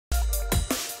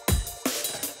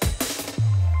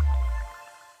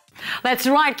That's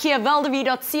right,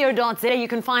 kiaveldevi.co.za. You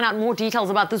can find out more details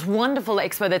about this wonderful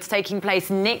expo that's taking place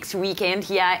next weekend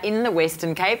here in the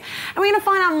Western Cape. And we're going to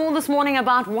find out more this morning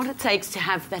about what it takes to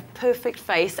have that perfect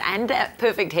face and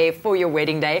perfect hair for your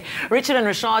wedding day. Richard and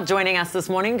Rashad joining us this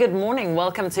morning. Good morning.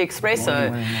 Welcome to eXpresso.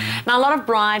 Morning. Now, a lot of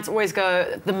brides always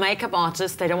go, the makeup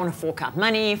artist, they don't want to fork out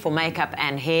money for makeup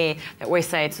and hair. They always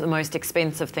say it's the most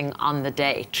expensive thing on the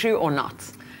day. True or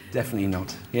not? Definitely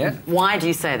not. Yeah. Why do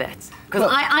you say that? Because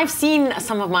I've seen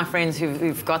some of my friends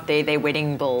who've got their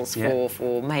wedding bills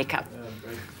for makeup.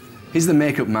 He's the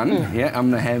makeup man, yeah,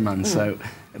 I'm the hair man. So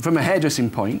from a hairdressing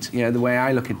point, you know, the way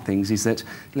I look at things is that,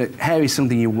 look, hair is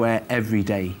something you wear every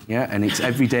day, yeah, and it's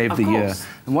every day of the year.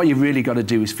 And what you've really got to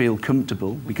do is feel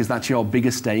comfortable, because that's your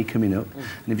biggest day coming up.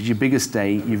 And if it's your biggest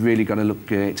day, you've really got to look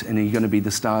great, and you're going to be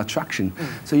the star attraction.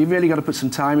 So you've really got to put some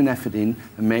time and effort in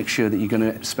and make sure that you're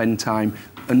going to spend time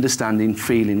understanding,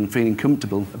 feeling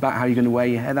comfortable about how you're going to wear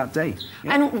your hair that day.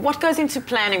 Yeah? And what goes into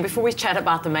planning, before we chat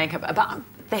about the makeup, about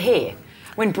the hair?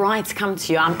 When brides come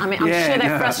to you, I'm sure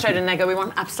they're frustrated and they go, we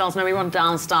want upstyles, no, we want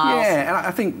downstyles. Yeah, and I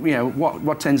think, you know,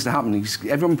 what tends to happen is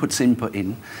everyone puts input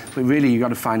in, but really you've got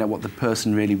to find out what the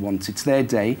person really wants. It's their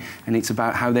day, and it's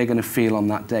about how they're going to feel on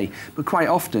that day. But quite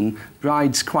often,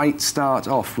 brides quite start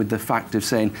off with the fact of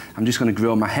saying, I'm just going to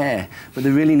grow my hair. But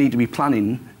they really need to be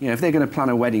planning, you know, if they're going to plan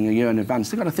a wedding a year in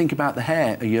advance, they've got to think about the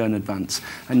hair a year in advance.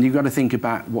 And you've got to think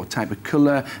about what type of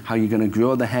colour, how you're going to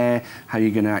grow the hair, how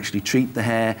you're going to actually treat the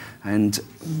hair, and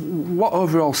what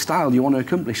overall style you want to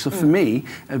accomplish. So for me,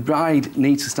 a bride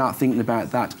needs to start thinking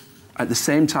about that at the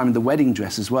same time in the wedding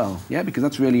dress as well, yeah, because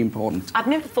that's really important. I've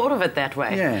never thought of it that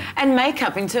way. Yeah. And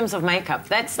makeup, in terms of makeup,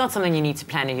 that's not something you need to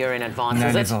plan a year in advance,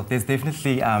 is it? No, there's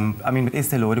definitely, I mean, with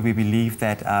Estée Lauder, we believe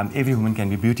that every woman can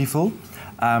be beautiful,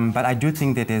 but I do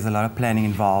think that there's a lot of planning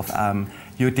involved.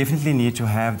 You definitely need to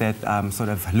have that sort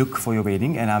of look for your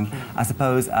wedding, and I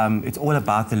suppose it's all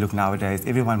about the look nowadays.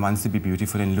 Everyone wants to be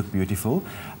beautiful and look beautiful.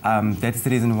 That's the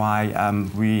reason why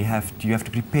you have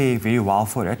to prepare very well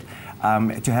for it.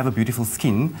 To have a beautiful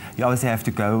skin, you obviously have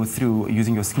to go through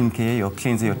using your skincare, your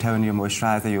cleanser, your toner, your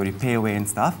moisturizer, your repair wear and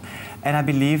stuff. And I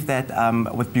believe that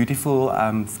with beautiful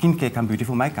skincare comes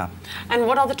beautiful makeup. And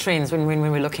what are the trends when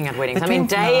we're looking at weddings? I mean,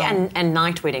 day and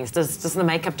night weddings, does the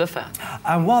makeup differ?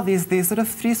 Well, there's sort of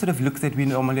three sort of looks that we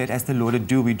normally at Estée Lauder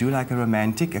do. We do like a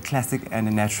romantic, a classic, and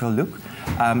a natural look.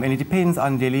 And it depends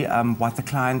on really what the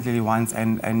client really wants.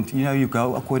 And you know, you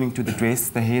go according to the dress,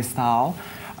 the hairstyle.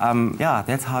 Yeah,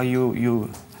 that's how you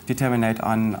determine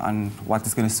on what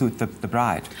is going to suit the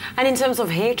bride. And in terms of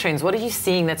hair trends, what are you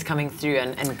seeing that's coming through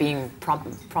and being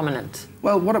prominent?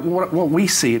 Well, what we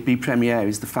see at BePremiere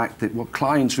is the fact that what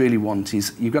clients really want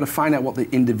is you've got to find out what the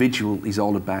individual is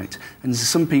all about. And there's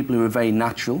some people who are very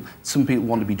natural, some people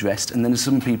want to be dressed, and then there's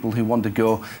some people who want to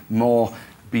go more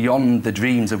beyond the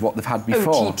dreams of what they've had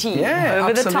before. OTT, yeah, over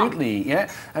absolutely, the top.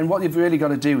 yeah. And what you've really got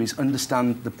to do is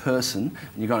understand the person,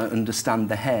 and you've got to understand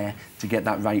the hair to get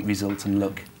that right result and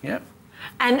look, yeah.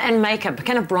 And makeup,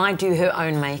 can a bride do her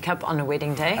own makeup on a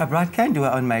wedding day? A bride can do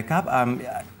her own makeup.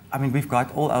 I mean, we've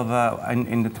got all over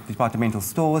in the departmental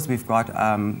stores, we've got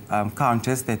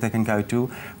counters that they can go to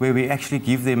where we actually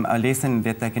give them a lesson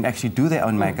that they can actually do their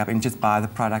own makeup and just buy the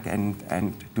product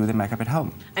and do the makeup at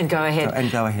home. And go ahead. And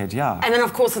go ahead, yeah. And then,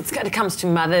 of course, it comes to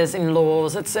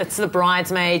mothers-in-laws, it's the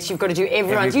bridesmaids, you've got to do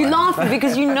everyone. You laugh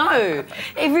because you know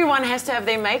everyone has to have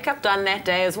their makeup done that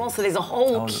day as well, so there's a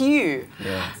whole queue.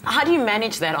 Yeah. How do you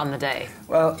manage that on the day?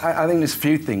 Well, I think there's a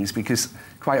few things, because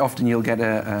quite often you'll get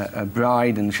a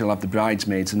bride and she'll have the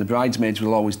bridesmaids, and the bridesmaids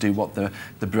will always do what the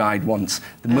bride wants.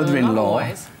 The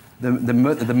mother-in-law,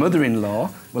 the mother-in-law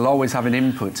will always have an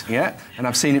input, yeah. And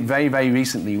I've seen it very, very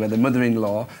recently where the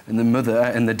mother-in-law and the mother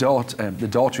and the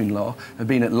daughter-in-law have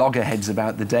been at loggerheads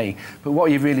about the day. But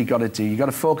what you've really got to do, you've got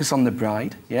to focus on the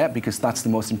bride, yeah, because that's the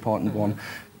most important one.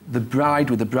 The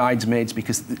bride with the bridesmaids,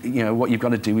 because you know what you've got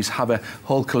to do is have a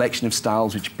whole collection of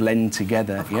styles which blend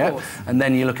together, yeah. And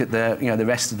then you look at the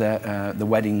rest of the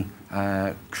wedding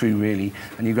crew really,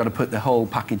 and you've got to put the whole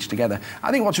package together.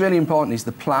 I think what's really important is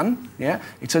the plan, yeah.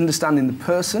 It's understanding the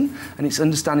person, and it's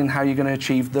understanding how you're going to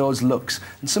achieve those looks.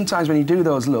 And sometimes when you do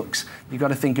those looks, you've got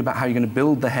to think about how you're going to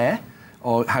build the hair,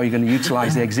 or how you're going to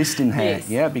utilise the existing hair,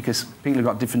 yeah, because people have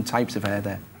got different types of hair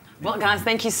there. Well, guys,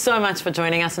 thank you so much for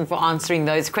joining us and for answering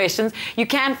those questions. You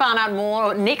can find out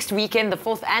more next weekend, the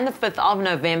 4th and the 5th of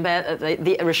November.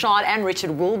 Rashad and Richard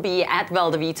will be at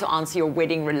Veldevi to answer your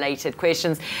wedding-related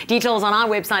questions. Details on our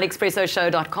website,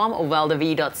 eXpressoShow.com or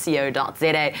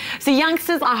veldevi.co.za. So,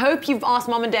 youngsters, I hope you've asked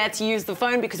Mom and Dad to use the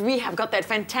phone, because we have got that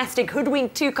fantastic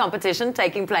Hoodwink 2 competition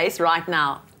taking place right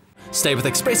now. Stay with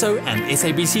eXpresso and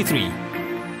SABC3.